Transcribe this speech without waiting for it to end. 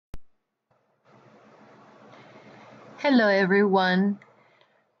Hello everyone.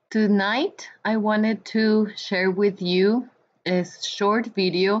 Tonight I wanted to share with you a short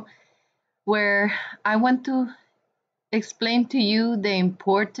video where I want to explain to you the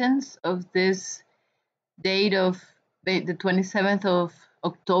importance of this date of the 27th of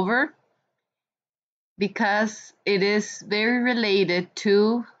October, because it is very related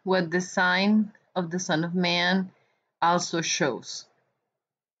to what the sign of the Son of Man also shows.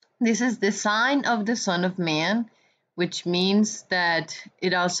 This is the sign of the Son of Man, which means that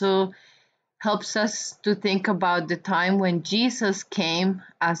it also helps us to think about the time when Jesus came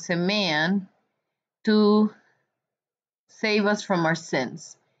as a man to save us from our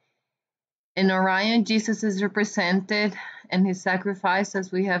sins. In Orion, Jesus is represented and his sacrifice,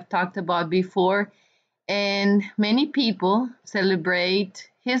 as we have talked about before, and many people celebrate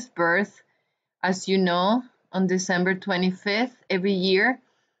his birth, as you know, on December 25th every year.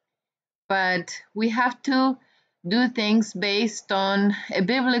 But we have to do things based on a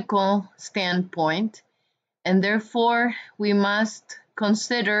biblical standpoint, and therefore we must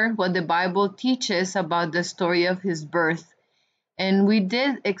consider what the Bible teaches about the story of his birth. And we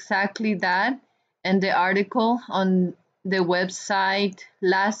did exactly that in the article on the website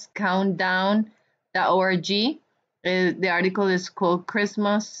lastcountdown.org. The article is called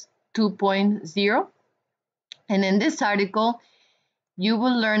Christmas 2.0. And in this article, you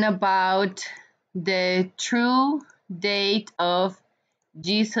will learn about the true date of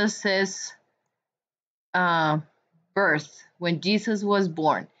Jesus's birth, when Jesus was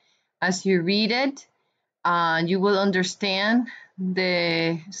born. As you read it, you will understand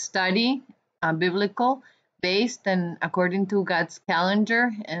the study, biblical, based and according to God's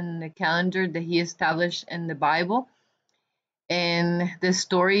calendar and the calendar that he established in the Bible, and the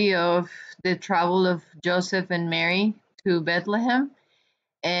story of the travel of Joseph and Mary to Bethlehem.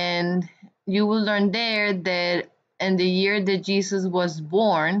 And you will learn there that in the year that Jesus was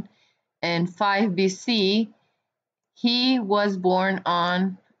born, in 5 BC, he was born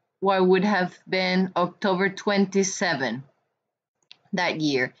on what would have been October 27 that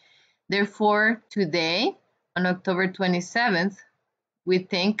year. Therefore, today, on October 27th, we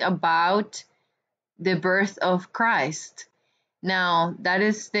think about the birth of Christ. Now, that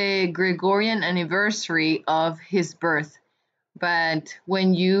is the Gregorian anniversary of his birth. But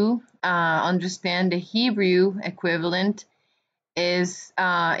when you understand the Hebrew equivalent, is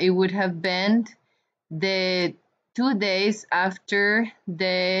it would have been the 2 days after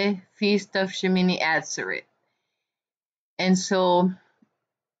the feast of Shemini Atzeret. And so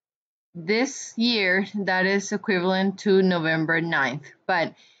this year, that is equivalent to November 9th.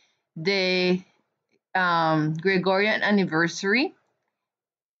 But the Gregorian anniversary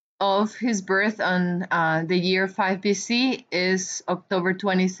of his birth on the year 5 BC is October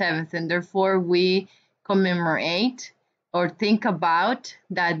 27th, and therefore we commemorate or think about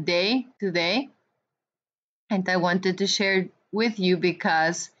that day today. And I wanted to share with you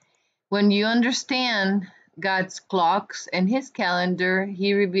because when you understand God's clocks and his calendar,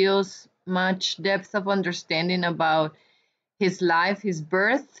 he reveals much depth of understanding about his life, his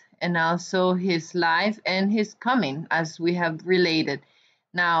birth, and also his life and his coming, as we have related.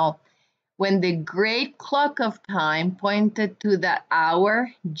 Now, when the great clock of time pointed to that hour,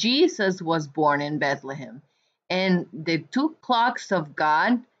 Jesus was born in Bethlehem. And the two clocks of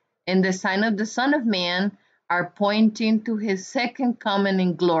God and the sign of the Son of Man are pointing to his second coming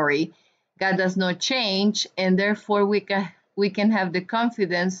in glory. God does not change, and therefore we can have the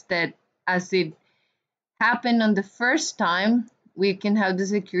confidence that as it happened on the first time, we can have the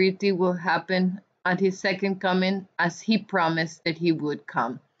security will happen at his second coming, as he promised that he would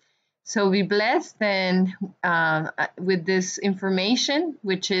come. So be blessed and with this information,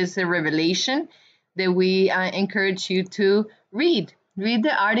 which is a revelation that we encourage you to read. Read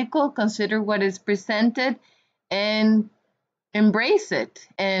the article, consider what is presented, and embrace it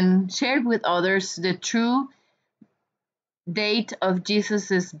and share with others the true date of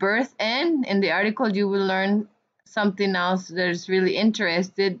Jesus's birth. And in the article, you will learn something else that is really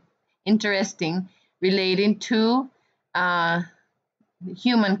interesting relating to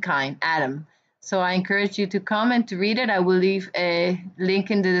humankind, Adam. So I encourage you to come and to read it. I will leave a link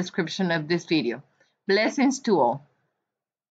in the description of this video. Blessings to all.